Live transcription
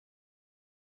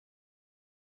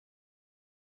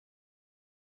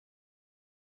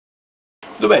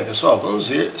Tudo bem, pessoal, vamos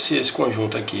ver se esse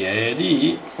conjunto aqui é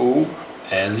LI ou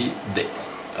LD,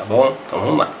 tá bom? Então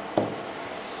vamos lá.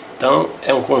 Então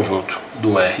é um conjunto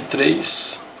do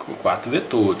R3 com 4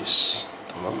 vetores.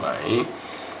 Então vamos lá, hein?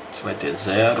 Você vai ter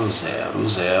 0, 0,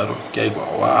 0, que é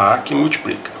igual a que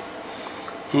multiplica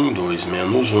 1, 2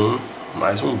 menos 1,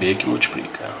 mais um B que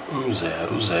multiplica 1,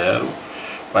 0, 0,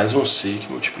 mais um C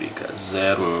que multiplica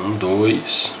 0, 1,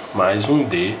 2, mais um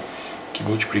D que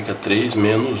multiplica 3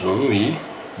 menos 1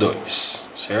 e 2,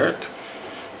 certo?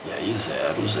 E aí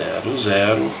 0, 0,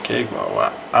 0, que é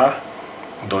igual a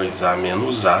 2A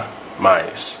menos A,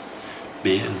 mais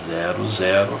B, 0,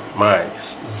 0,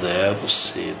 mais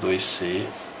 0C, 2C,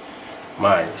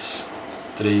 mais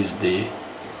 3D,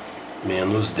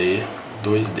 menos D,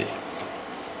 2D.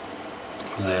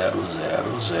 0,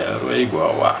 0, 0 é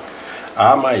igual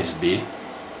a mais B,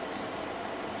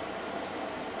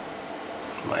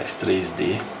 mais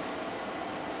 3D,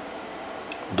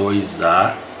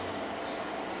 2A,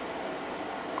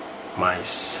 mais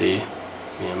C,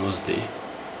 menos D,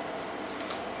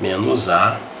 menos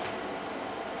A,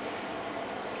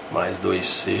 mais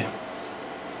 2C,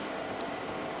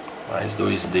 mais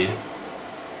 2D.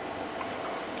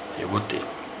 Eu vou ter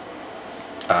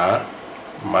A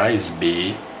mais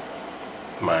B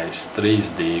mais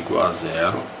 3D igual a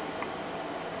 0,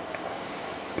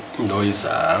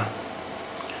 2A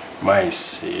mais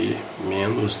C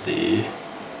menos D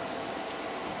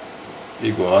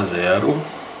igual a 0,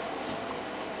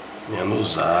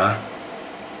 menos A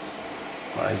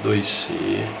mais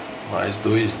 2C mais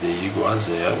 2D igual a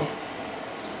 0.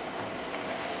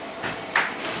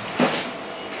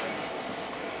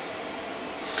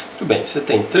 Muito bem, você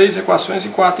tem 3 equações e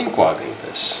 4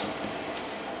 incógnitas.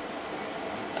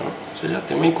 Então, você já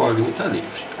tem uma incógnita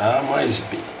livre. A mais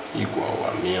B igual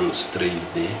a menos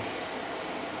 3D.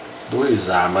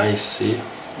 2A mais C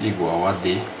igual a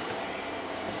D.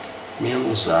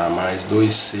 Menos A mais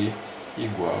 2C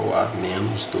igual a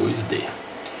menos 2D.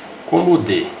 Como o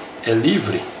D é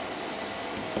livre,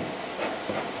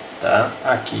 tá?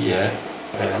 Aqui é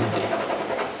LD.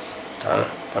 Tá?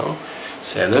 Então,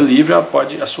 se ela é livre, ela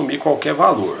pode assumir qualquer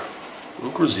valor,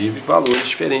 inclusive valores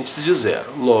diferentes de 0.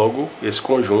 Logo, esse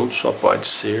conjunto só pode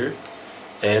ser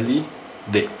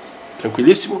LD.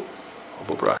 Tranquilíssimo? Vamos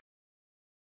pro próximo.